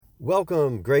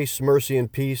Welcome, grace, mercy,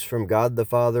 and peace from God the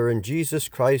Father and Jesus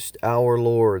Christ our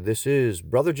Lord. This is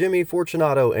Brother Jimmy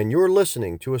Fortunato, and you're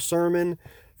listening to a sermon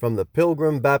from the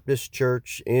Pilgrim Baptist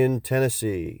Church in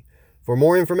Tennessee. For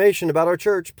more information about our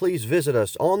church, please visit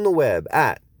us on the web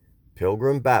at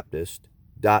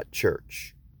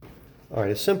pilgrimbaptist.church. All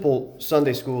right, a simple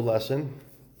Sunday school lesson.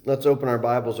 Let's open our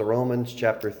Bibles to Romans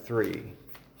chapter 3.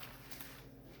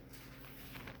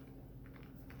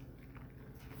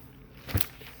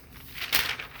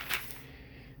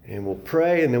 And we'll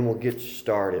pray and then we'll get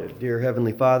started. Dear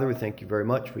Heavenly Father, we thank you very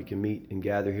much. We can meet and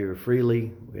gather here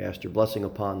freely. We ask your blessing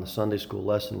upon the Sunday school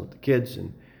lesson with the kids,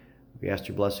 and we ask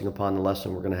your blessing upon the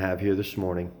lesson we're going to have here this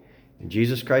morning. In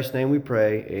Jesus Christ's name we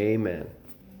pray, amen.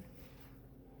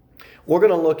 We're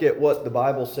going to look at what the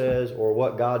Bible says, or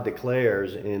what God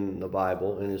declares in the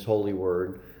Bible, in His holy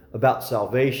word, about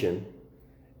salvation.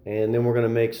 And then we're going to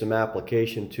make some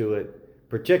application to it,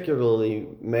 particularly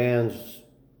man's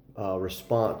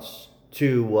response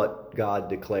to what God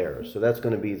declares. So that's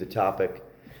going to be the topic.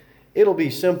 It'll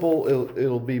be simple.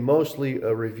 It'll be mostly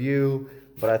a review,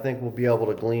 but I think we'll be able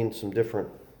to glean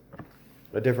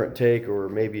a different take, or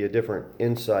maybe a different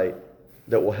insight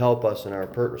that will help us in our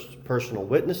personal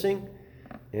witnessing,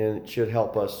 and it should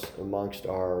help us amongst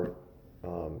our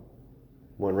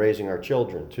when raising our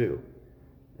children too,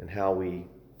 and how we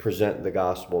present the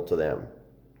gospel to them.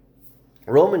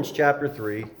 Romans chapter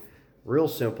 3. Real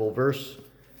simple, verse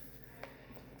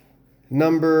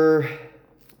number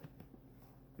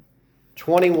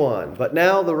 21. But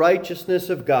now the righteousness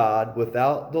of God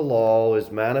without the law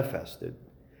is manifested,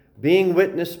 being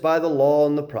witnessed by the law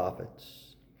and the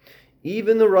prophets,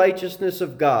 even the righteousness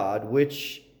of God,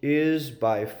 which is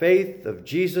by faith of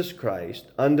Jesus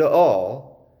Christ unto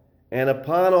all and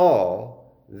upon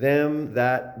all them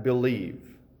that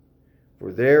believe.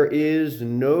 For there is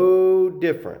no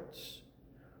difference.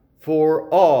 For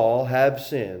all have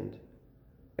sinned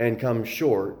and come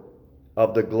short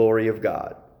of the glory of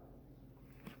God.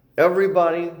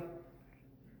 Everybody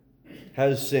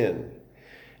has sinned.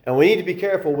 And we need to be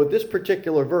careful with this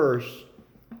particular verse.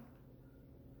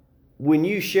 When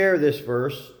you share this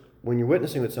verse, when you're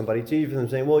witnessing with somebody, it's easy for them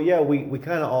saying, well, yeah, we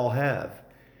kind of all have.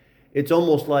 It's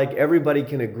almost like everybody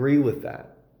can agree with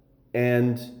that.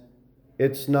 And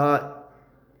it's not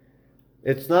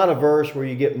a verse where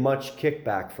you get much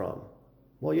kickback from.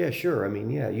 Well, yeah, sure.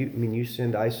 You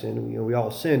sinned, I sinned, we all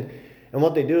sinned. And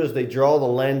what they do is they draw the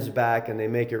lens back and they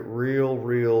make it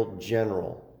real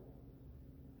general.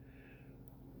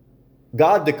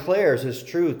 God declares His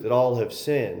truth that all have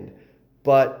sinned,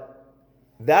 but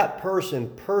that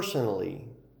person personally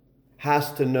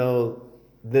has to know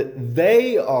that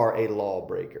they are a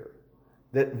lawbreaker,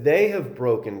 that they have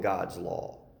broken God's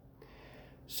law.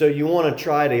 So you want to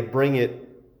try to bring it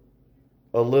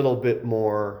a little bit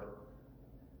more,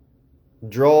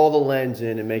 draw the lens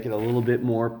in and make it a little bit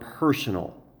more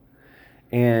personal.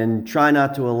 And try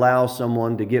not to allow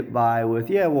someone to get by with,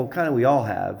 yeah, well, kind of we all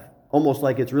have. Almost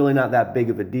like it's really not that big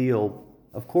of a deal.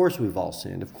 Of course we've all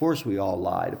sinned. Of course we all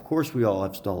lied. Of course we all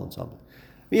have stolen something.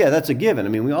 But yeah, that's a given.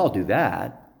 We all do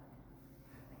that.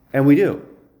 And we do.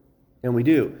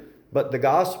 But the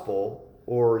gospel,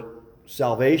 or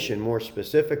salvation more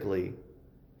specifically,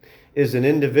 is an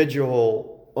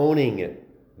individual owning it,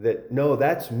 that no,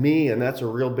 that's me, and that's a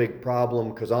real big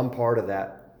problem because I'm part of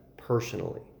that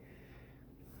personally.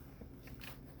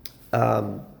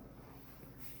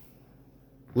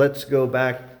 Let's go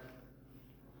back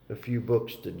a few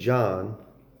books to John,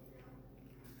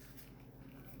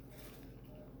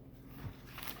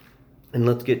 and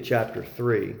let's get chapter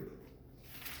 3.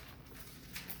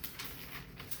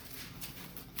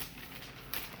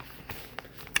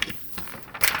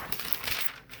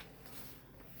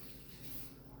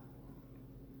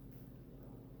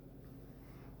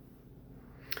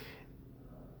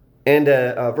 And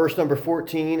verse number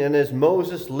 14, and as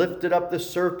Moses lifted up the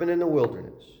serpent in the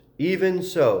wilderness, even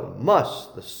so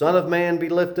must the Son of Man be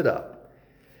lifted up,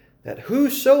 that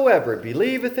whosoever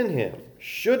believeth in Him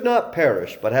should not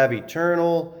perish, but have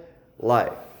eternal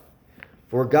life.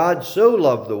 For God so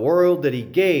loved the world that He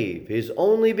gave His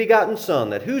only begotten Son,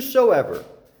 that whosoever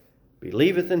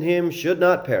believeth in Him should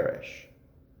not perish,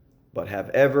 but have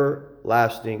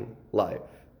everlasting life.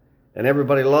 And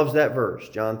everybody loves that verse,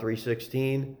 John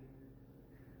 3:16.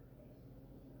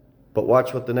 But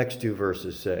watch what the next two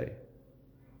verses say.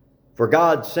 For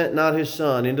God sent not His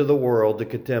Son into the world to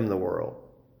condemn the world,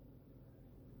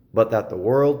 but that the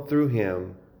world through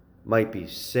Him might be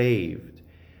saved.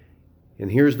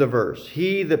 And here's the verse.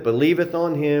 He that believeth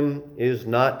on Him is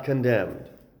not condemned,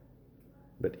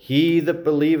 but he that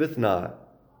believeth not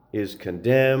is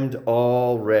condemned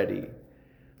already,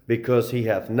 because he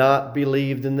hath not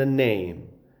believed in the name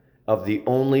of the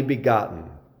only begotten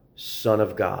Son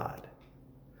of God.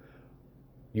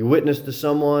 You witness to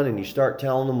someone and you start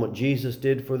telling them what Jesus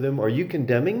did for them. Are you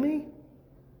condemning me?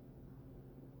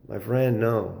 My friend,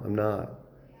 no, I'm not.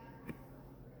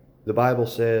 The Bible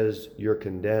says you're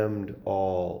condemned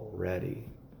already.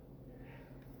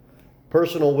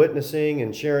 Personal witnessing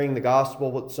and sharing the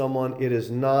gospel with someone, it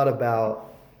is not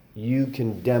about you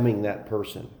condemning that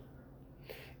person.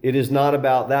 It is not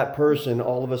about that person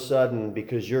all of a sudden,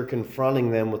 because you're confronting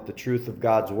them with the truth of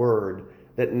God's word,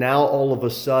 that now all of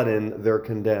a sudden they're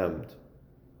condemned.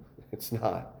 It's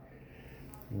not.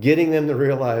 Getting them to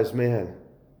realize, man,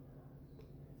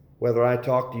 whether I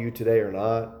talk to you today or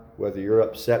not, whether you're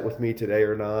upset with me today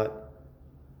or not,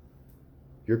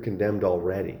 you're condemned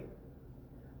already.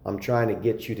 I'm trying to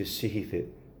get you to see that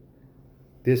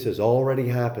this has already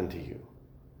happened to you.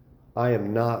 I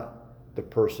am not the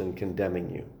person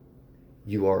condemning you.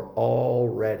 You are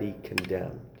already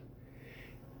condemned.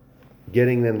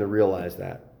 Getting them to realize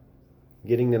that.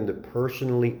 Getting them to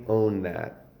personally own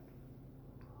that.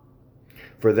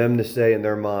 For them to say in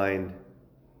their mind,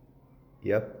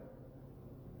 yep,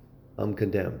 I'm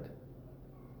condemned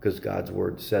because God's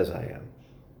word says I am.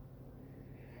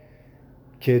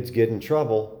 Kids get in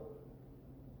trouble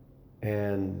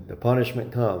and the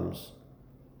punishment comes.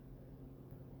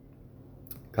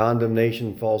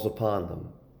 Condemnation falls upon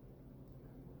them.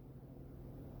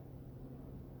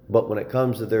 But when it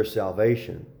comes to their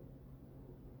salvation,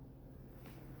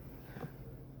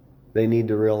 they need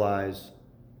to realize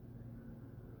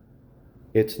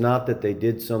it's not that they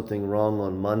did something wrong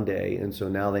on Monday and so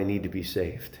now they need to be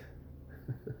saved.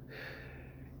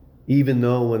 Even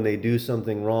though when they do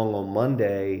something wrong on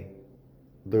Monday,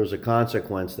 there's a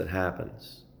consequence that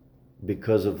happens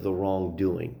because of the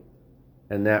wrongdoing.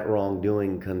 And that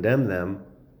wrongdoing condemned them,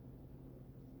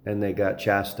 and they got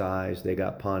chastised, they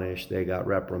got punished, they got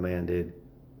reprimanded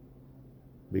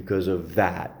because of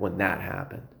that, when that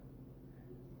happened.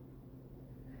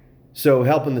 So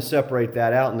helping to separate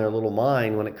that out in their little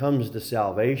mind, when it comes to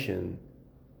salvation,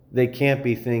 they can't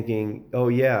be thinking, oh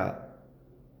yeah,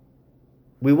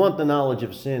 we want the knowledge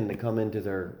of sin to come into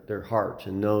their hearts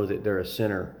and know that they're a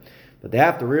sinner. But they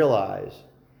have to realize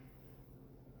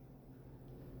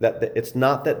that it's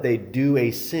not that they do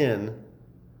a sin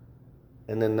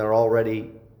and then they're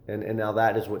already, and now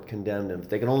that is what condemned them. If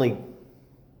they can only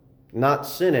not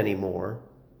sin anymore,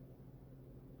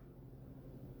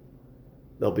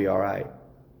 they'll be all right.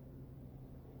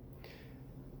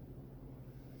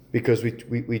 Because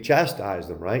we chastise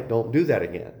them, right? Don't do that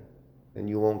again. And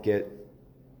you won't get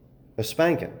a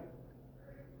spanking.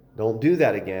 Don't do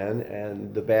that again,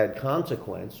 and the bad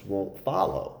consequence won't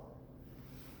follow.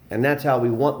 And that's how we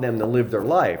want them to live their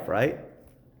life, right?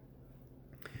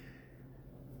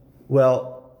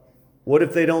 Well, what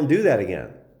if they don't do that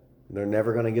again? They're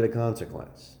never going to get a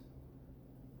consequence.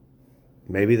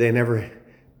 Maybe they never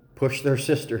push their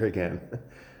sister again.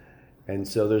 And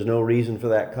so there's no reason for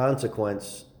that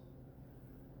consequence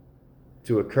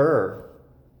to occur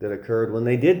that occurred when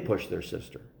they did push their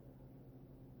sister.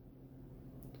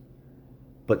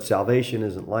 But salvation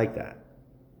isn't like that.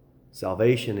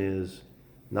 Salvation is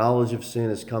knowledge of sin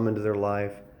has come into their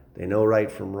life. They know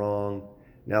right from wrong.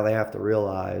 Now they have to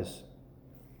realize,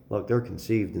 look, they're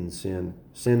conceived in sin.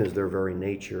 Sin is their very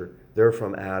nature. They're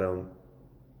from Adam.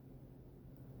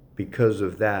 Because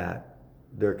of that,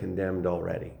 they're condemned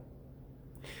already.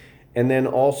 And then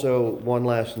also, one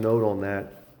last note on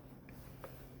that.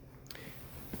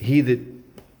 He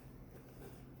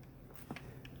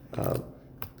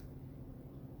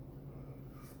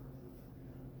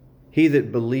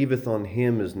that believeth on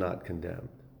him is not condemned.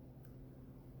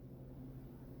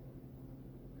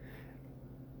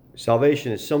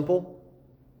 Salvation is simple.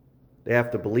 They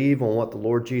have to believe on what the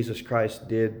Lord Jesus Christ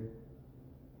did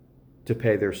to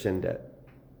pay their sin debt.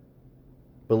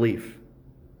 Belief.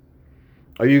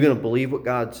 Are you going to believe what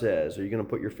God says? Are you going to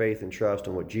put your faith and trust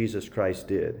in what Jesus Christ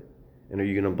did? And are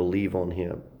you going to believe on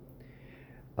him?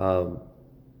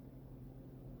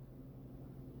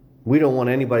 We don't want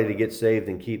anybody to get saved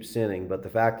and keep sinning, but the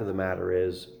fact of the matter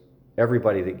is,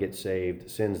 everybody that gets saved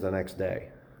sins the next day.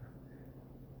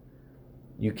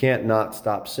 You can't not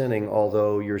stop sinning.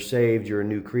 Although you're saved, you're a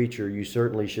new creature, you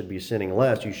certainly should be sinning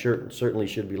less. You certainly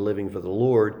should be living for the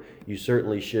Lord. You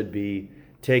certainly should be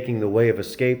taking the way of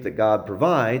escape that God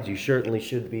provides. You certainly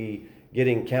should be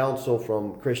getting counsel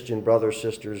from Christian brothers,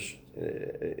 sisters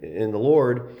in the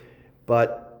Lord.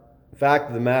 But the fact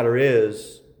of the matter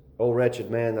is, oh, wretched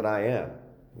man that I am.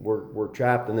 We're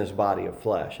trapped in this body of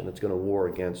flesh, and it's going to war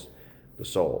against the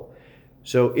soul.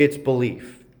 So it's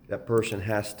belief. That person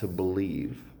has to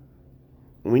believe.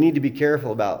 we need to be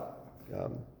careful about,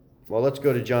 well, let's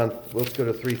go to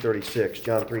 3:36,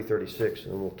 John 3:36,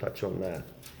 and we'll touch on that.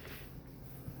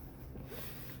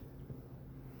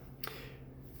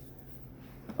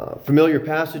 Familiar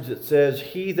passage that says,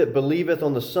 "He that believeth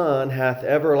on the Son hath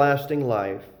everlasting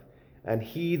life, and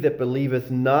he that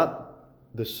believeth not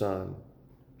the Son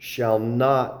shall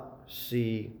not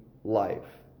see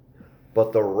life,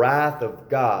 but the wrath of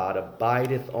God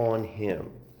abideth on him."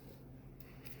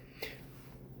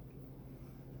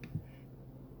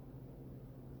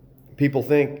 People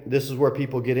think this is where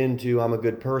people get into, I'm a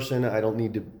good person,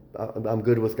 I'm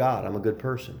good with God, I'm a good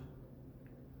person.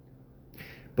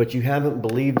 But you haven't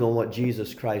believed on what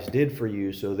Jesus Christ did for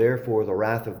you, so therefore the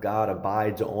wrath of God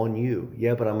abides on you.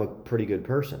 Yeah, but I'm a pretty good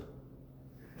person.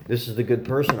 This is the good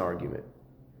person argument.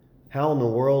 How in the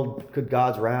world could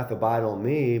God's wrath abide on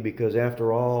me? Because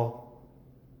after all,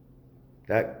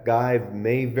 that guy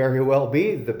may very well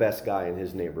be the best guy in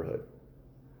his neighborhood,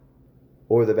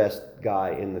 or the best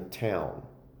guy in the town,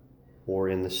 or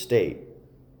in the state,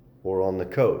 or on the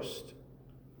coast,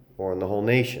 or in the whole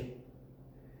nation.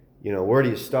 You know, where do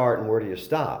you start and where do you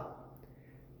stop?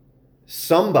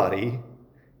 Somebody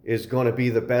is going to be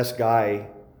the best guy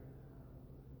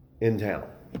in town.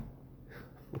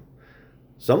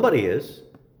 Somebody is.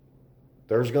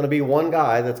 There's going to be one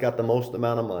guy that's got the most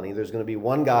amount of money. There's going to be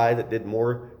one guy that did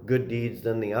more good deeds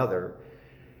than the other.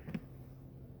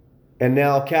 And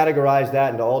now categorize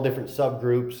that into all different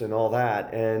subgroups and all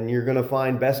that, and you're going to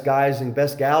find best guys and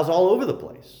best gals all over the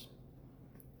place.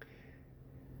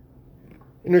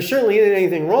 And there certainly isn't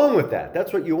anything wrong with that.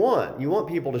 That's what you want. You want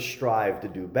people to strive to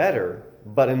do better.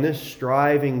 But in this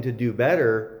striving to do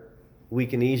better, we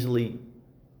can easily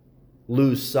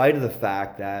lose sight of the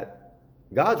fact that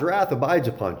God's wrath abides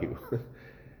upon you.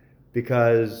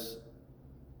 Because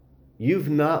you've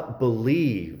not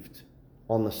believed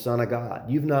on the Son of God.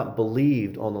 You've not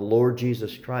believed on the Lord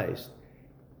Jesus Christ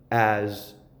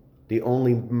as the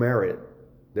only merit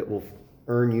that will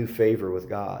earn you favor with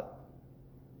God.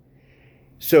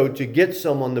 So to get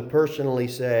someone to personally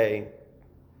say,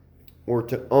 or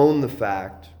to own the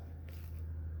fact,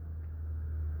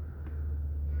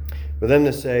 for them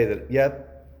to say that,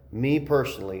 yep, me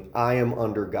personally, I am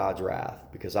under God's wrath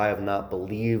because I have not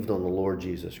believed on the Lord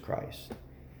Jesus Christ.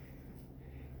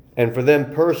 And for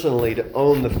them personally to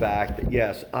own the fact that,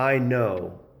 yes, I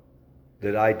know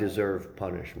that I deserve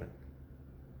punishment.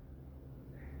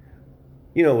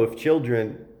 You know, with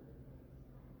children,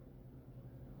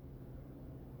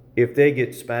 if they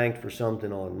get spanked for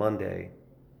something on Monday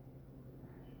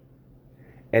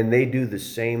and they do the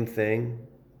same thing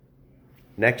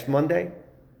next Monday,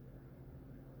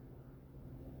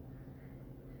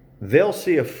 they'll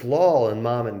see a flaw in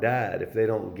mom and dad if they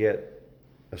don't get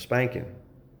a spanking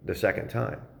the second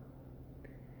time.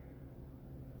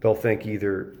 They'll think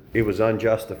either it was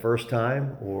unjust the first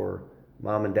time, or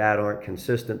mom and dad aren't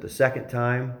consistent the second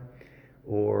time,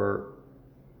 or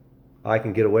I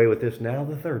can get away with this now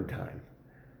the third time.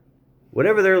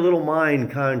 Whatever their little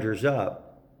mind conjures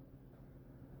up,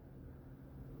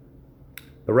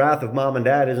 the wrath of mom and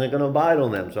dad isn't going to abide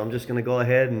on them. So I'm just going to go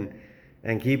ahead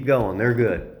and keep going. They're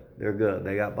good. They're good.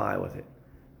 They got by with it.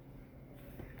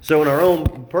 So in our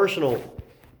own personal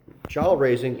child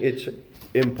raising, it's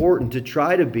important to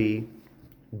try to be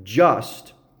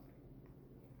just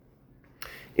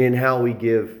in how we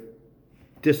give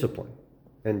discipline,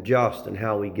 and just in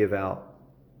how we give out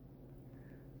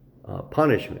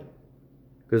punishment.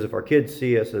 Because if our kids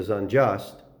see us as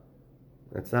unjust,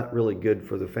 that's not really good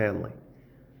for the family.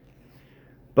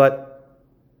 But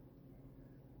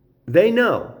they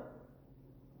know.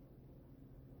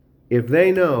 If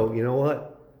they know, you know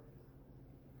what?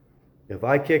 If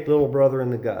I kick little brother in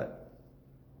the gut,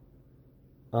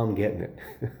 I'm getting it.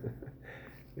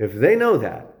 If they know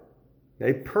that,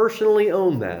 they personally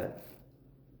own that,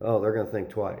 oh, they're going to think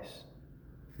twice.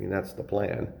 I mean, that's the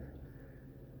plan.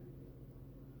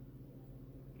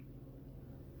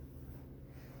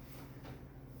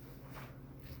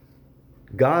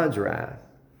 God's wrath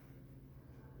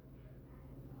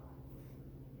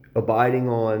abiding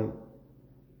on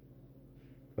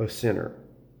a sinner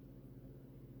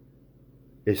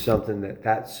is something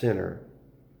that sinner,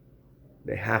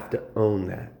 they have to own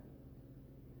that.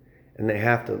 And they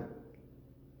have to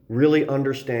really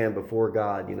understand before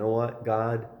God, you know what,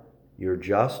 God, you're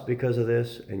just because of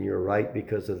this and you're right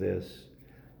because of this.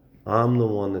 I'm the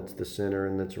one that's the sinner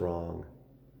and that's wrong.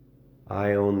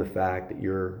 I own the fact that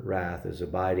your wrath is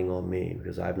abiding on me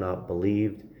because I've not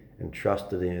believed and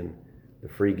trusted in the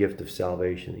free gift of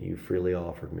salvation that you freely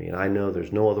offered me. And I know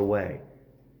there's no other way.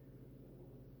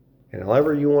 And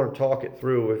however you want to talk it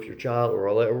through with your child,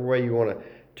 or whatever way you want to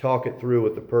talk it through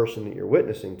with the person that you're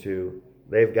witnessing to,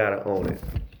 they've got to own it.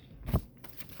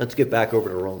 Let's get back over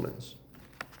to Romans.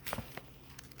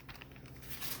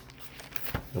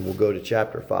 And we'll go to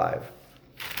chapter 5.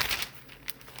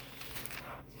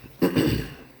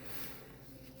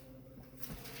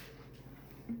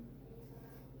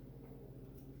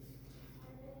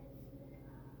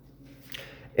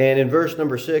 And in verse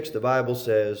number 6, the Bible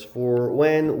says, "For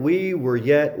when we were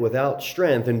yet without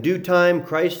strength, in due time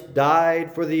Christ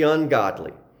died for the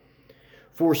ungodly.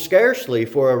 For scarcely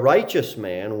for a righteous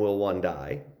man will one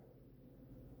die."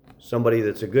 Somebody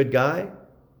that's a good guy?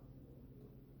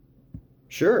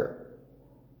 Sure.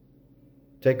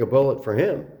 Take a bullet for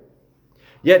him.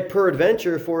 "Yet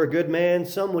peradventure for a good man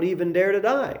some would even dare to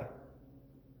die."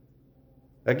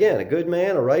 Again, a good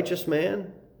man, a righteous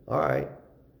man, all right.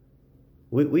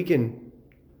 We can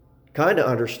kind of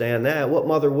understand that. What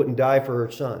mother wouldn't die for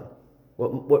her son?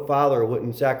 What father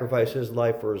wouldn't sacrifice his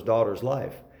life for his daughter's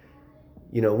life?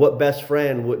 What best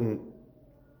friend wouldn't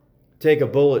take a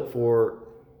bullet for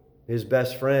his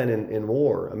best friend in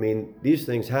war? I mean, these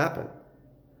things happen.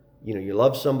 You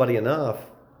love somebody enough,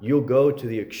 you'll go to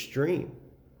the extreme.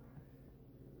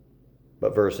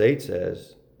 But verse 8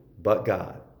 says, "But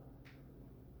God."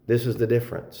 This is the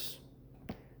difference.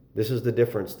 This is the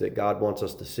difference that God wants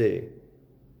us to see.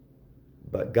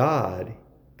 "But God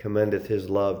commendeth his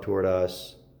love toward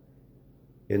us,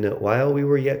 in that while we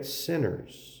were yet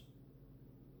sinners,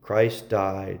 Christ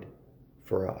died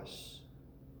for us."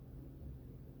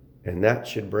 And that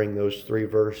should bring those 3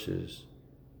 verses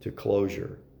to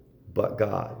closure. But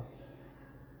God.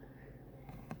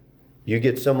 You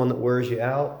get someone that wears you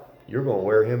out, you're going to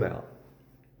wear him out.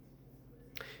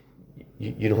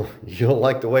 You don't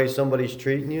like the way somebody's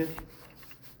treating you?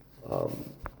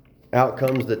 Out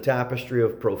comes the tapestry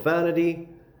of profanity.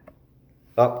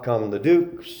 Up come the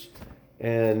dukes.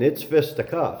 And it's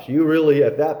fisticuffs. You really,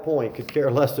 at that point, could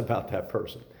care less about that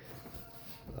person.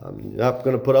 You're not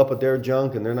going to put up with their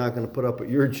junk, and they're not going to put up with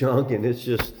your junk. And it's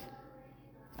just,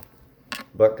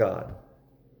 but God.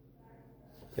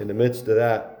 In the midst of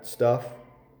that stuff,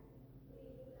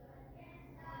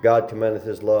 God commendeth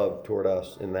his love toward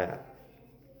us in that.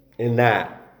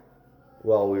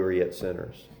 While we were yet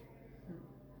sinners.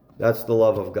 That's the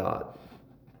love of God.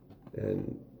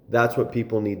 And that's what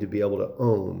people need to be able to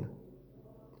own.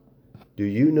 Do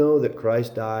you know that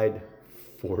Christ died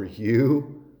for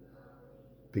you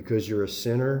because you're a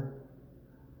sinner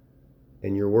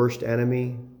and your worst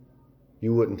enemy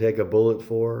you wouldn't take a bullet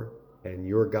for, and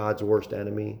you're God's worst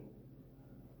enemy,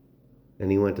 and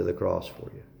he went to the cross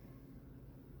for you?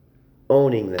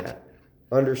 Owning that,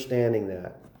 understanding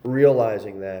that,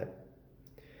 realizing that,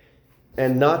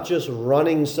 and not just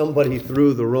running somebody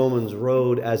through the Romans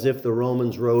road as if the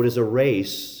Romans road is a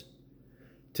race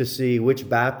to see which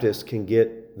Baptist can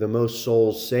get the most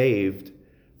souls saved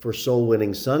for Soul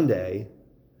Winning Sunday,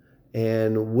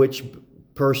 and which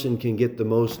person can get the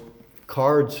most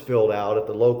cards filled out at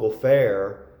the local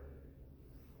fair.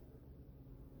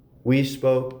 We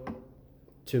spoke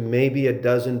to maybe a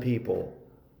dozen people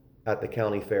at the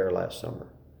county fair last summer.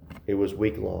 It was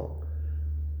week long.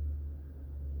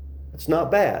 It's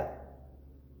not bad.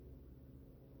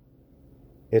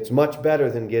 It's much better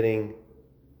than getting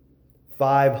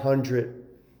 500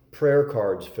 prayer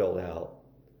cards filled out.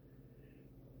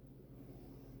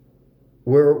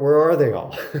 Where are they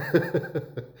all?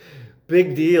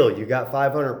 Big deal. You got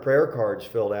 500 prayer cards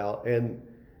filled out, and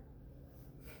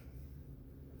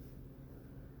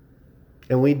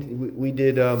we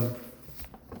did. I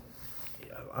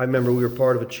remember we were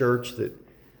part of a church that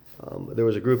there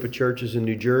was a group of churches in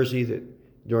New Jersey that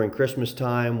during Christmas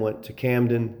time went to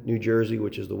Camden, New Jersey,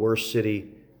 which is the worst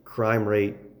city crime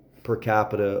rate per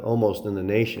capita almost in the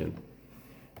nation.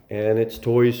 And it's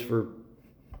Toys for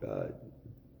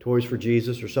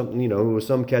Jesus or something, it was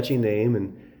some catchy name.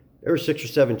 And there were 6 or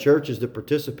 7 churches that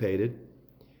participated.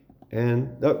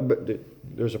 And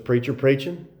there's a preacher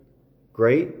preaching.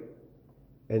 Great.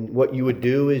 And what you would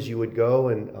do is you would go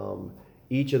and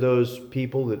each of those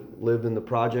people that lived in the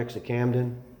projects of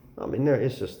Camden,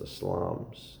 it's just the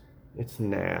slums. It's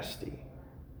nasty.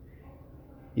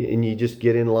 And you just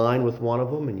get in line with one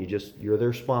of them, and you're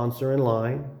their sponsor in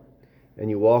line, and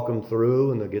you walk them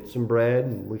through, and they'll get some bread,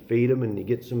 and we feed them, and you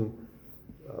get some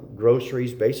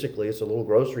groceries. Basically, it's a little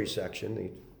grocery section.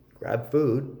 They grab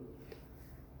food.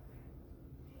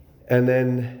 And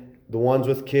then the ones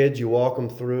with kids, you walk them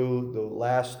through the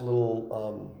last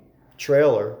little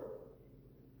trailer,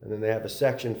 and then they have a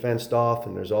section fenced off,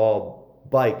 and there's all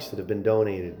bikes that have been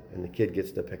donated, and the kid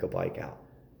gets to pick a bike out.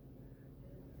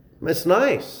 It's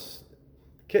nice.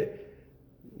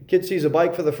 Kid sees a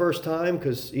bike for the first time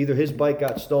because either his bike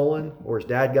got stolen or his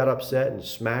dad got upset and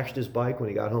smashed his bike when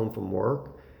he got home from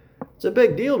work. It's a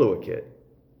big deal to a kid.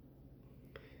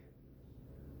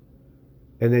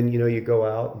 And then, you go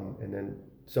out and then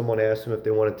someone asks them if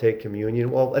they want to take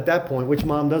communion. Well, at that point, which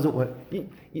mom doesn't want?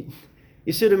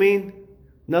 You see what I mean?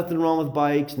 Nothing wrong with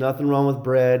bikes, nothing wrong with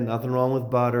bread, nothing wrong with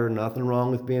butter, nothing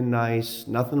wrong with being nice,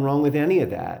 nothing wrong with any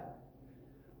of that.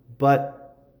 But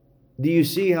do you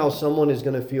see how someone is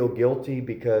going to feel guilty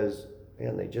because,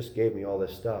 man, they just gave me all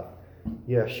this stuff?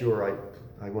 Yeah, sure,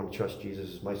 I want to trust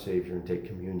Jesus as my Savior and take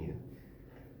communion.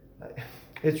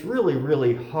 It's really,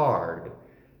 really hard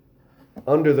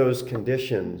under those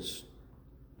conditions.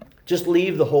 Just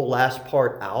leave the whole last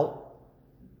part out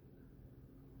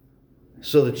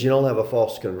so that you don't have a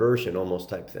false conversion almost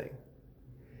type thing.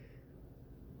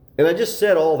 And I just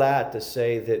said all that to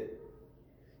say that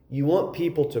you want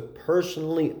people to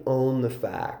personally own the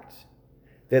fact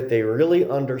that they really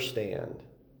understand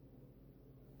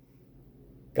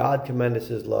God commendeth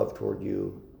his love toward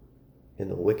you in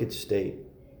the wicked state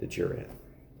that you're in.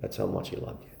 That's how much he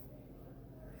loved you.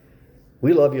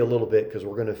 We love you a little bit because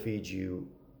we're going to feed you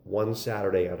one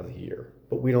Saturday out of the year.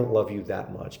 But we don't love you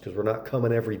that much because we're not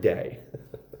coming every day.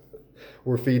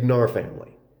 We're feeding our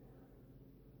family.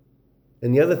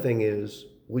 And the other thing is,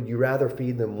 would you rather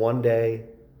feed them one day,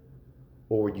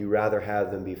 or would you rather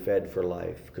have them be fed for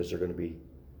life because they're going to be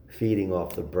feeding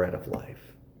off the bread of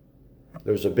life?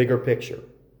 There's a bigger picture.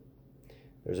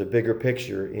 There's a bigger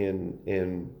picture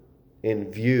in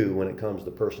view when it comes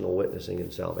to personal witnessing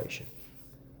and salvation.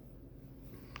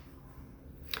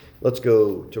 Let's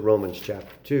go to Romans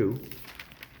chapter 2.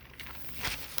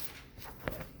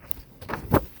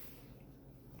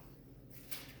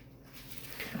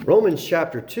 Romans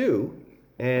chapter 2,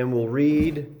 and we'll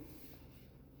read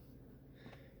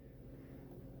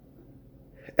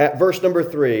at verse number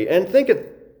 3. And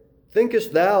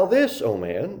thinkest thou this, O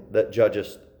man, that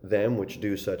judgest them which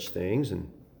do such things,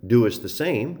 and doest the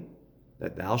same,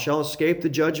 that thou shalt escape the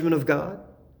judgment of God?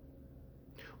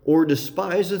 Or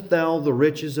despisest thou the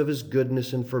riches of his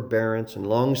goodness and forbearance and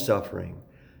long-suffering,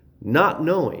 not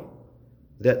knowing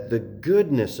that the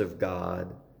goodness of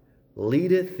God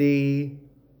leadeth thee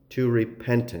to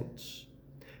repentance?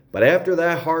 But after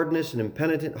thy hardness and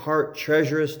impenitent heart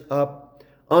treasurest up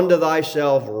unto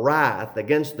thyself wrath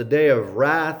against the day of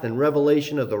wrath and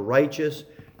revelation of the righteous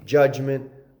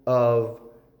judgment of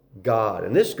God.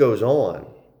 And this goes on.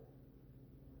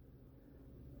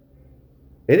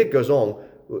 And it goes on.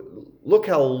 Look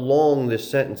how long this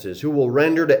sentence is. Who will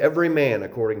render to every man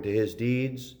according to his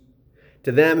deeds?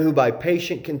 To them who by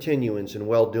patient continuance in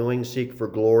well-doing seek for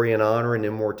glory and honor and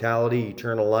immortality,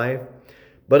 eternal life.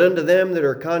 But unto them that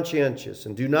are conscientious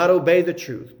and do not obey the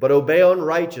truth, but obey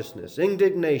unrighteousness,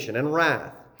 indignation and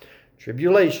wrath,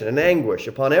 tribulation and anguish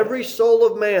upon every soul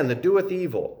of man that doeth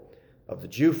evil, of the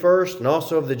Jew first and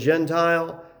also of the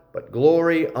Gentile, but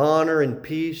glory, honor, and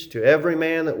peace to every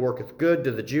man that worketh good,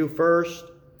 to the Jew first,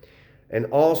 and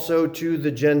also to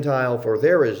the Gentile, for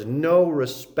there is no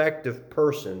respect of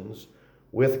persons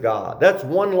with God. That's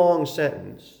one long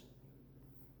sentence.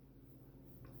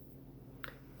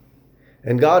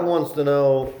 And God wants to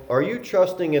know, are you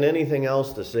trusting in anything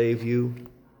else to save you?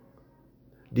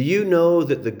 Do you know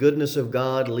that the goodness of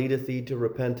God leadeth thee to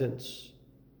repentance?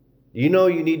 Do you know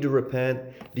you need to repent?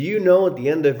 Do you know at the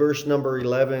end of verse number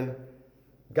 11,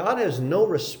 God has no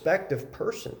respect of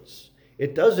persons.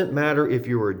 It doesn't matter if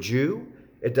you're a Jew.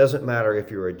 It doesn't matter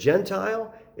if you're a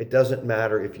Gentile. It doesn't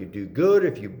matter if you do good,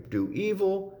 if you do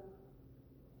evil.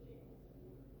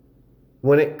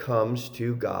 When it comes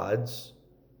to God's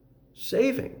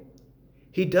saving,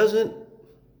 he doesn't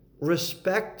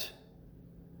respect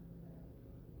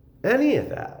any of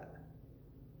that.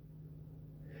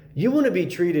 You want to be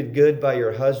treated good by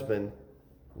your husband,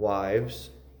 wives,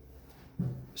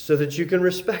 so that you can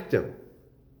respect him.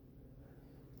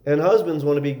 And husbands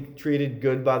want to be treated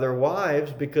good by their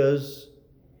wives because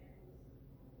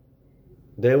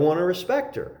they want to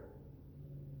respect her.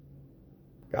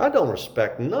 God don't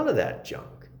respect none of that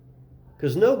junk.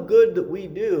 Because no good that we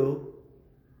do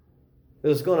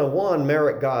is going to, one,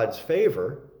 merit God's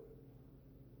favor.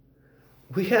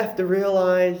 We have to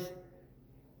realize,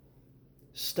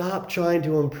 stop trying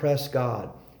to impress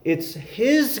God. It's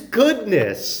his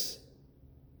goodness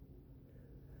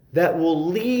that will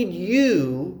lead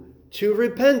you to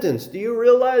repentance. Do you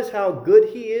realize how good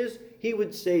he is? He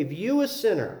would save you, a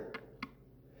sinner.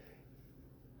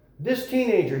 This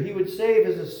teenager, he would save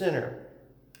as a sinner.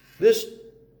 This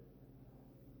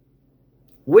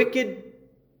wicked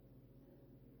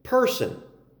person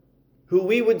who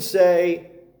we would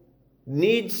say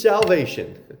needs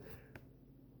salvation.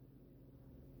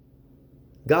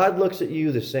 God looks at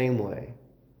you the same way.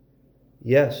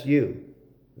 Yes, you.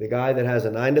 The guy that has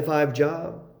a 9-to-5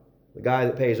 job, the guy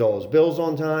that pays all his bills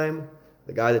on time,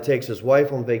 the guy that takes his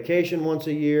wife on vacation once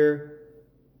a year,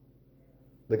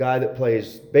 the guy that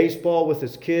plays baseball with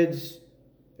his kids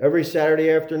every Saturday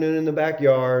afternoon in the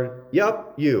backyard.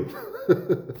 Yup, you.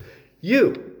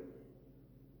 You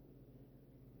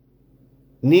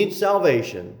need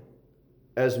salvation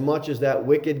as much as that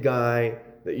wicked guy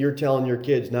that you're telling your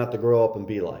kids not to grow up and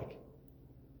be like.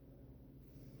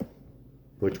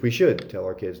 Which we should tell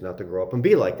our kids not to grow up and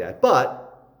be like that. But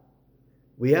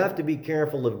we have to be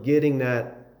careful of getting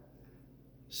that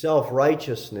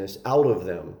self-righteousness out of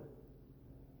them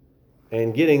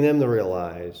and getting them to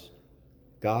realize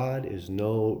God is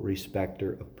no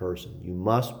respecter of person. You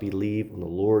must believe in the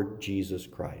Lord Jesus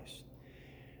Christ.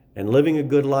 And living a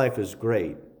good life is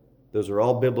great. Those are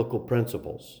all biblical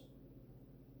principles.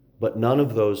 But none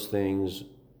of those things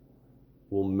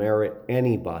will merit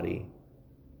anybody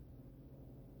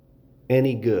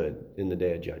any good in the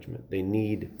day of judgment. They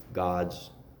need God's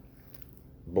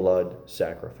blood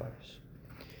sacrifice.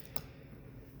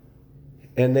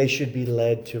 And they should be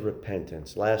led to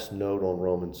repentance. Last note on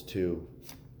Romans 2.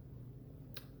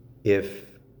 If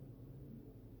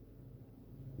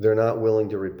they're not willing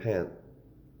to repent,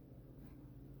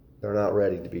 they're not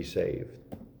ready to be saved.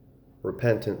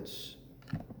 Repentance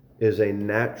is a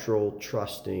natural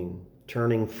trusting,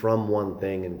 turning from one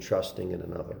thing and trusting in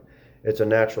another. It's a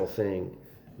natural thing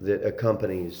that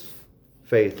accompanies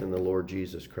faith in the Lord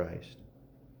Jesus Christ.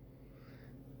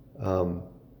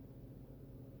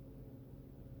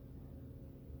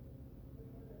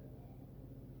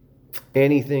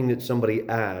 Anything that somebody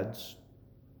adds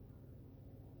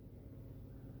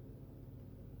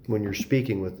when you're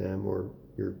speaking with them or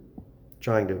you're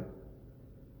trying to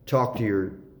talk to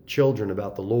your children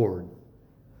about the Lord,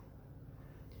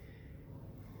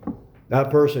 that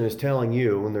person is telling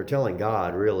you, and they're telling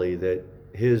God really, that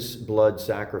his blood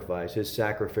sacrifice, his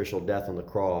sacrificial death on the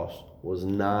cross was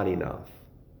not enough.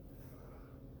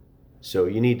 So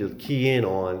you need to key in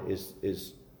on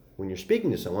is when you're speaking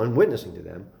to someone, witnessing to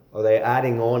them, are they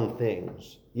adding on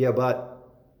things? Yeah, but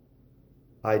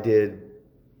I did.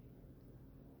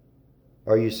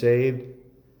 Are you saved?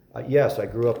 Yes, I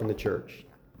grew up in the church.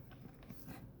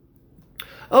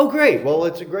 Oh, great. Well,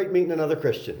 it's a great meeting another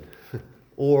Christian.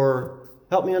 Or,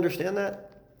 help me understand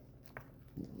that.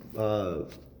 Well,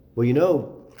 you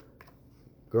know,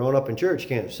 growing up in church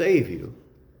can't save you.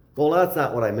 Well, that's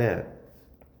not what I meant.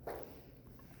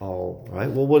 All right.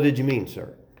 Well, what did you mean,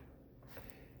 sir?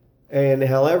 And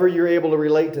however you're able to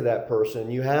relate to that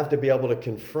person, you have to be able to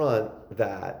confront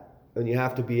that, and you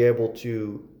have to be able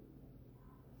to,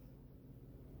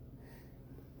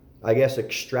 I guess,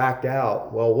 extract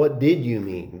out, well, what did you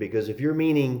mean? Because if you're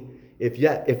meaning,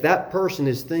 if that person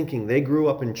is thinking they grew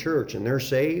up in church and they're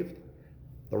saved,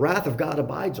 the wrath of God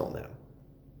abides on them.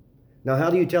 Now, how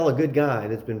do you tell a good guy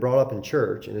that's been brought up in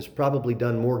church and has probably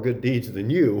done more good deeds than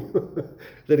you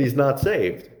that he's not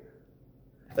saved?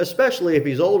 Especially if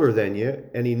he's older than you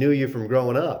and he knew you from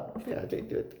growing up. Yeah,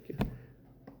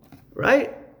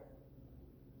 right?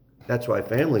 That's why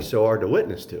family's so hard to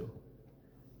witness to.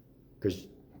 Because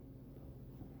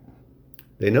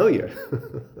they know you.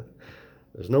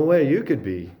 There's no way you could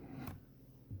be.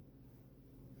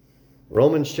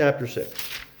 Romans chapter 6.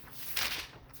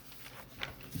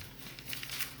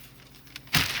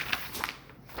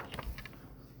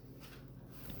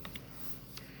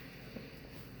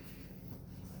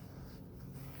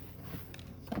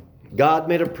 God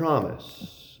made a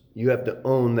promise. You have to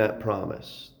own that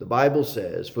promise. The Bible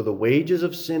says, for the wages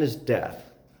of sin is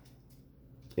death,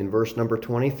 in verse number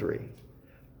 23.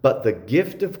 But the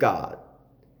gift of God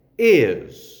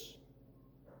is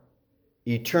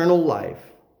eternal life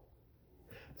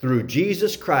through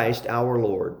Jesus Christ our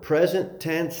Lord. Present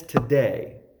tense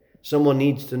today. Someone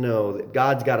needs to know that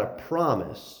God's got a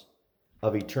promise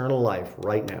of eternal life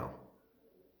right now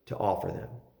to offer them.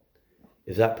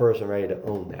 Is that person ready to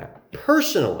own that?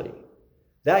 Personally,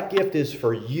 that gift is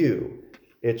for you.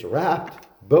 It's wrapped,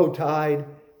 bow-tied,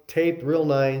 taped real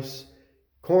nice,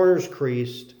 corners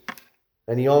creased,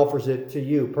 and he offers it to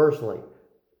you personally.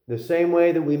 The same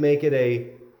way that we make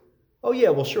it oh yeah,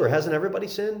 well sure, hasn't everybody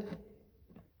sinned?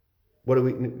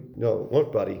 No,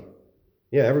 what buddy?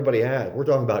 Yeah, everybody has. We're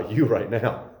talking about you right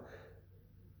now.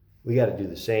 We got to do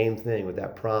the same thing with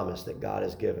that promise that God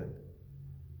has given.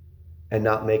 And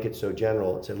not make it so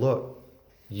general and say, look,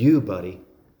 you, buddy,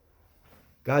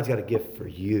 God's got a gift for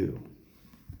you.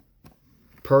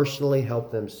 Personally help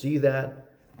them see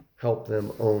that, help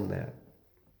them own that.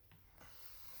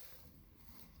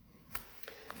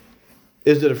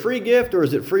 Is it a free gift or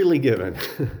is it freely given?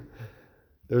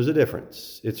 There's a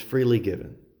difference. It's freely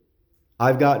given.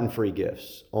 I've gotten free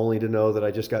gifts, only to know that I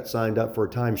just got signed up for a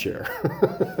timeshare.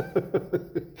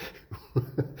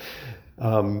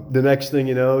 The next thing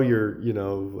you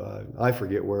know, I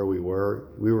forget where we were.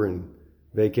 We were in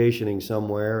vacationing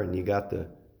somewhere, and you got the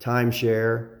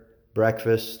timeshare,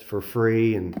 breakfast for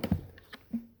free, and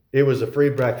it was a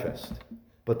free breakfast.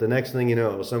 But the next thing you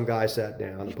know, some guy sat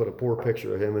down and put a poor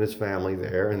picture of him and his family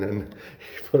there, and then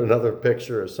he put another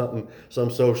picture of some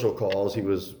social cause he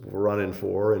was running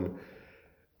for, and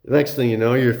the next thing you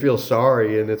know, you feel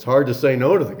sorry, and it's hard to say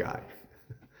no to the guy.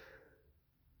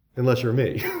 Unless you're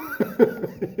me.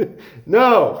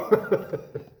 No!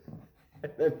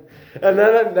 and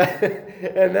then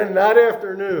that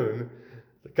afternoon,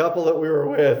 the couple that we were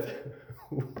with,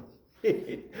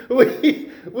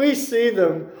 we see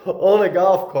them on a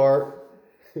golf cart.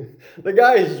 The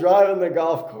guy is driving the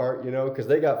golf cart, because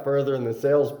they got further in the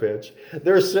sales pitch.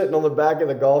 They're sitting on the back of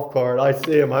the golf cart. I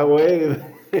see him. I wave.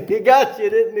 He got you,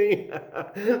 didn't he?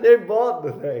 They bought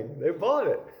the thing. They bought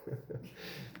it.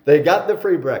 They got the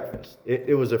free breakfast.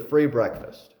 It was a free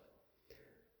breakfast.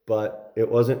 But it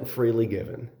wasn't freely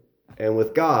given. And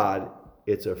with God,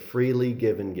 it's a freely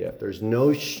given gift. There's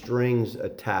no strings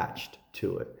attached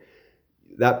to it.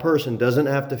 That person doesn't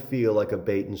have to feel like a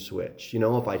bait and switch.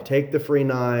 If I take the free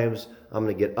knives, I'm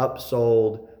going to get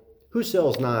upsold. Who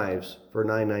sells knives for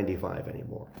 $9.95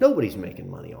 anymore? Nobody's making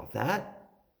money off that.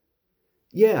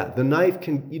 Yeah, the knife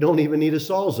you don't even need a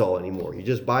Sawzall anymore. You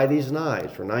just buy these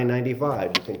knives for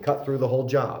 $9.95. You can cut through the whole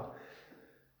job.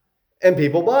 And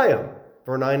people buy them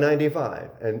for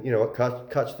 $9.95. And, it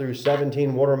cuts through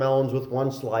 17 watermelons with one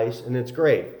slice, and it's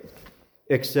great.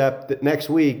 Except that next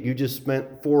week you just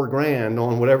spent $4,000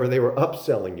 on whatever they were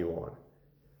upselling you on.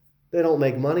 They don't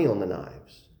make money on the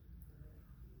knives.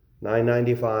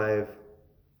 $9.95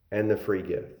 and the free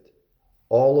gift.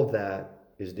 All of that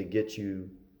is to get you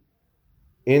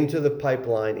into the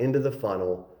pipeline, into the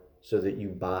funnel, so that you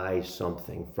buy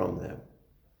something from them.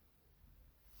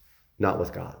 Not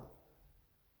with God.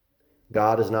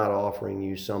 God is not offering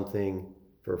you something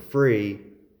for free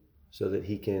so that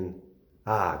he can,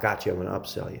 got you, I'm going to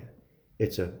upsell you.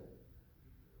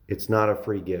 It's not a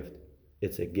free gift.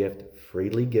 It's a gift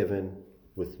freely given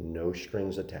with no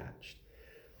strings attached.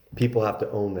 People have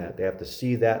to own that. They have to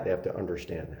see that. They have to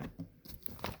understand that.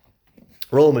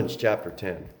 Romans chapter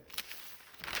 10.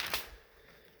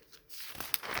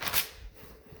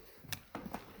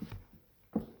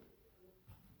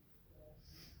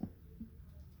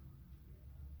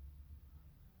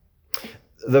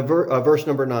 Verse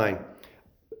number 9.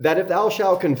 That if thou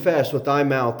shalt confess with thy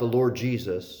mouth the Lord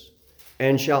Jesus,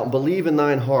 and shalt believe in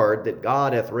thine heart that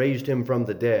God hath raised him from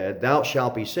the dead, thou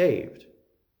shalt be saved.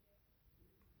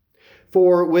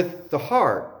 For with the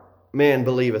heart man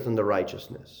believeth unto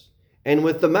righteousness, and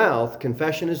with the mouth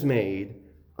confession is made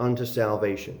unto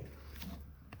salvation.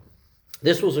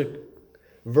 This was a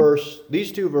verse,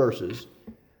 these two verses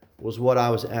was what I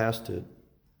was asked to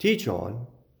teach on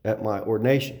at my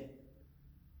ordination.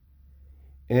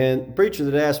 And the preacher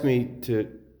that asked me to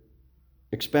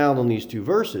expound on these two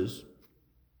verses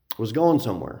was going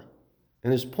somewhere.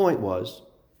 And his point was,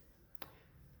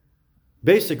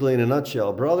 basically in a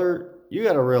nutshell, brother, you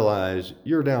got to realize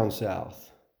you're down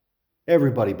south.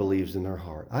 Everybody believes in their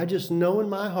heart. I just know in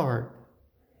my heart.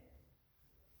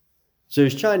 So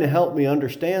he's trying to help me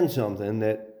understand something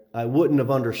that I wouldn't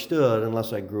have understood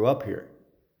unless I grew up here,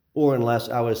 or unless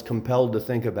I was compelled to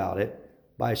think about it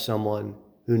by someone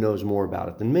who knows more about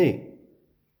it than me.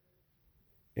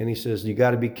 And he says, you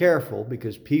got to be careful,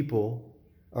 because people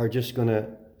are just going to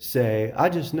say, I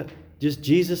just know, just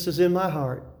Jesus is in my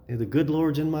heart. The good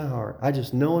Lord's in my heart. I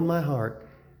just know in my heart.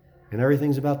 And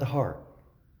everything's about the heart,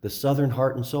 the southern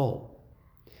heart and soul.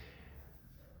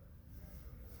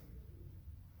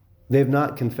 They've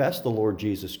not confessed the Lord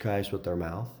Jesus Christ with their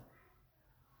mouth.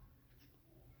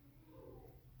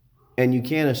 And you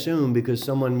can't assume because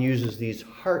someone uses these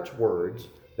heart words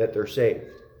that they're saved.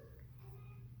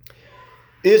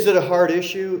 Is it a hard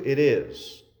issue? It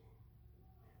is.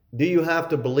 Do you have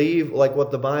to believe like what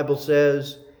the Bible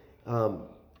says?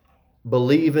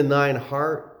 Believe in thine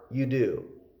heart? You do.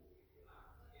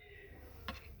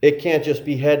 It can't just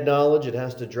be head knowledge. It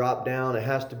has to drop down. It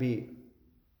has to be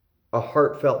a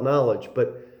heartfelt knowledge.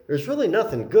 But there's really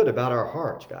nothing good about our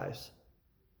hearts, guys.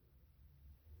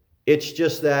 It's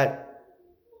just that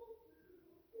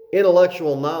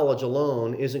intellectual knowledge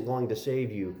alone isn't going to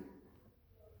save you.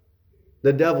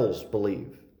 The devils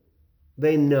believe.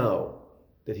 They know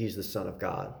that he's the Son of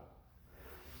God.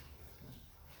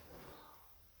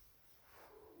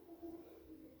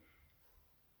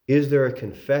 Is there a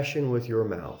confession with your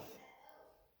mouth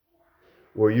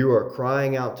where you are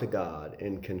crying out to God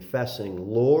and confessing,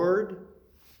 Lord,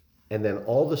 and then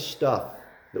all the stuff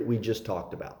that we just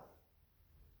talked about?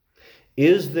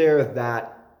 Is there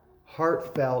that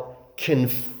heartfelt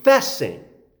confessing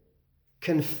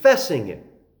it?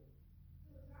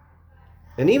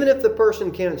 And even if the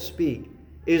person can't speak,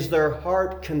 is their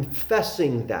heart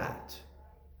confessing that?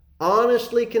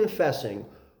 Honestly confessing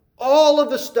all of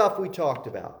the stuff we talked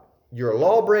about. You're a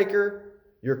lawbreaker.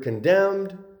 You're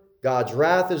condemned. God's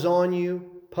wrath is on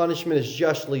you. Punishment is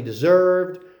justly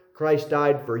deserved. Christ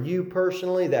died for you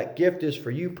personally. That gift is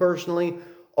for you personally.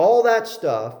 All that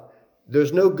stuff.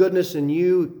 There's no goodness in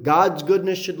you. God's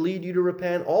goodness should lead you to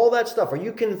repent. All that stuff. Are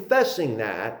you confessing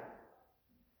that?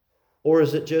 Or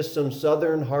is it just some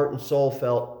southern heart and soul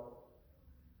felt?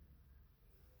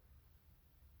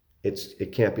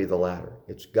 It can't be the latter.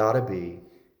 It's got to be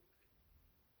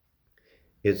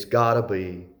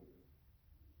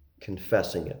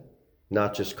confessing it,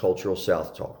 not just cultural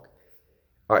South talk.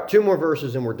 All right, 2 more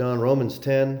verses and we're done. Romans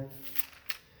 10,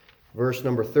 verse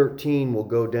number 13. We'll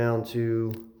go down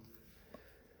to...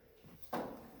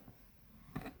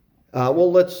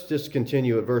 let's just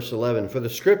continue at verse 11. For the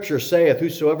scripture saith,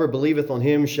 whosoever believeth on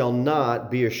him shall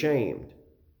not be ashamed.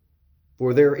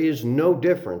 For there is no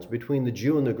difference between the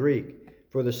Jew and the Greek.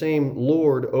 For the same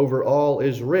Lord over all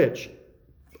is rich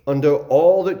unto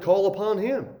all that call upon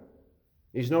him.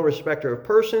 He's no respecter of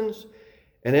persons.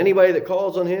 And anybody that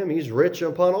calls on him, he's rich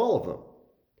upon all of them.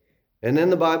 And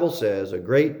then the Bible says, a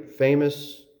great,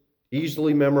 famous,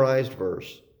 easily memorized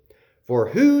verse. For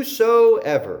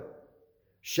whosoever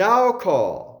shall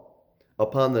call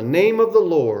upon the name of the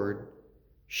Lord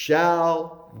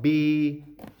shall be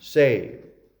saved.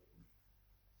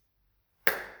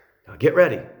 Now get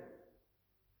ready.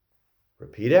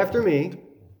 Repeat after me.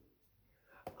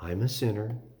 I'm a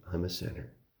sinner. I'm a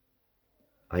sinner.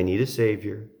 I need a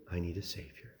Savior. I need a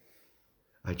Savior.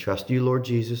 I trust you, Lord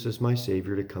Jesus, as my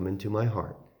Savior to come into my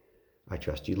heart. I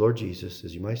trust you, Lord Jesus,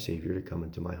 as my Savior to come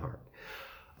into my heart.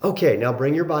 Okay, now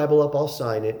bring your Bible up. I'll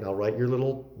sign it, and I'll write your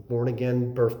little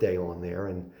born-again birthday on there,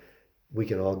 and we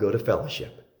can all go to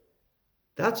fellowship.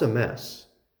 That's a mess.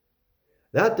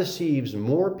 That deceives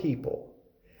more people.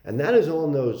 And that is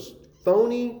on those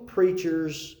phony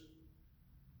preachers'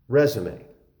 resume.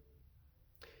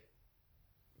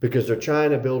 Because they're trying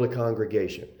to build a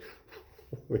congregation.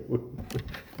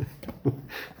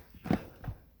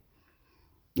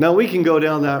 Now we can go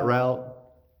down that route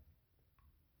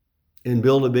and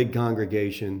build a big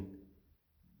congregation.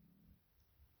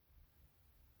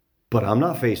 But I'm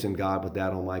not facing God with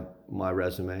that on my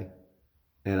resume.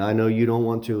 And I know you don't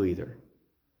want to either.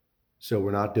 So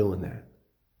we're not doing that.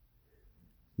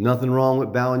 Nothing wrong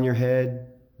with bowing your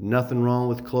head. Nothing wrong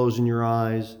with closing your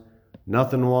eyes.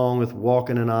 Nothing wrong with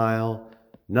walking an aisle.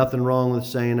 Nothing wrong with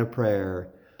saying a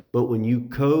prayer. But when you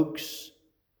coax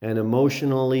and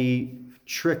emotionally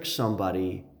trick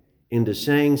somebody into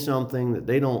saying something that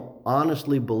they don't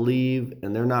honestly believe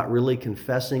and they're not really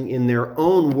confessing in their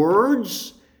own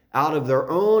words, out of their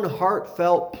own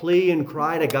heartfelt plea and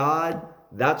cry to God,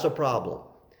 that's a problem.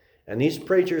 And these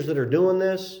preachers that are doing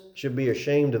this should be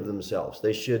ashamed of themselves.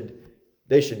 They should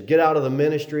get out of the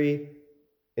ministry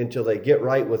until they get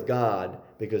right with God,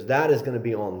 because that is going to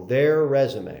be on their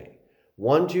resume.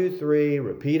 1, 2, 3,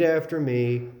 repeat after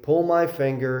me, pull my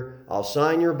finger, I'll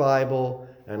sign your Bible,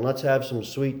 and let's have some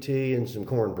sweet tea and some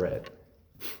cornbread.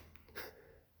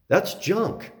 That's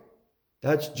junk.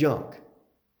 That's junk.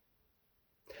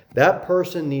 That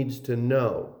person needs to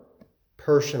know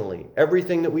personally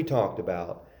everything that we talked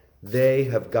about. They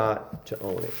have got to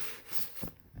own it.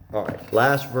 All right,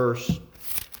 last verse,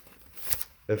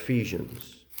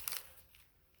 Ephesians.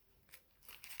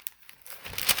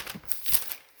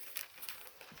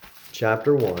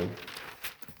 Chapter 1.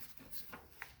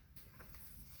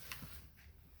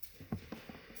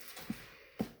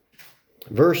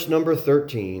 Verse number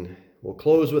 13. We'll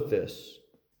close with this.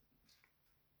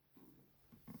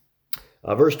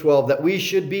 Verse 12, that we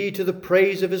should be to the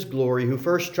praise of his glory, who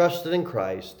first trusted in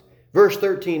Christ. Verse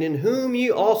 13, in whom ye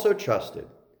also trusted.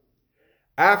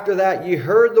 After that ye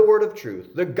heard the word of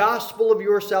truth, the gospel of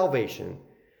your salvation,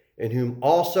 in whom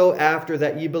also after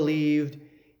that ye believed,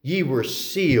 ye were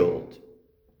sealed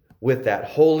with that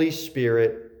Holy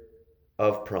Spirit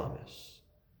of promise.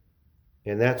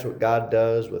 And that's what God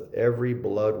does with every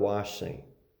blood-washed saint.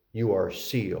 You are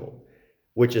sealed,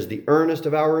 which is the earnest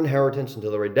of our inheritance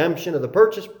until the redemption of the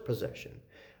purchased possession,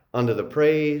 unto the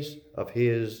praise of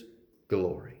his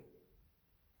glory.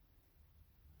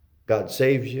 God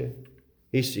saves you.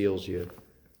 He seals you.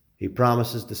 He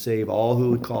promises to save all who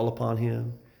would call upon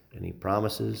him. And he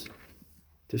promises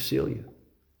to seal you.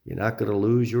 You're not going to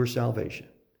lose your salvation.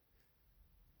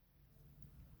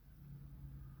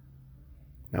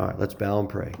 All right, let's bow and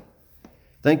pray.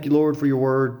 Thank you, Lord, for your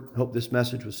word. Hope this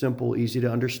message was simple, easy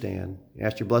to understand. I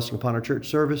ask your blessing upon our church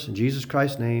service. In Jesus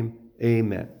Christ's name,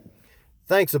 amen.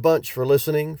 Thanks a bunch for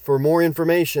listening. For more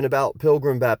information about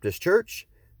Pilgrim Baptist Church,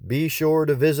 be sure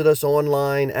to visit us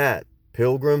online at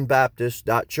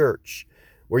pilgrimbaptist.church,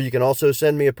 where you can also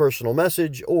send me a personal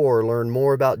message or learn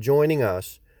more about joining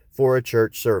us for a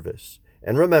church service.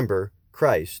 And remember,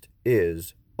 Christ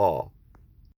is all.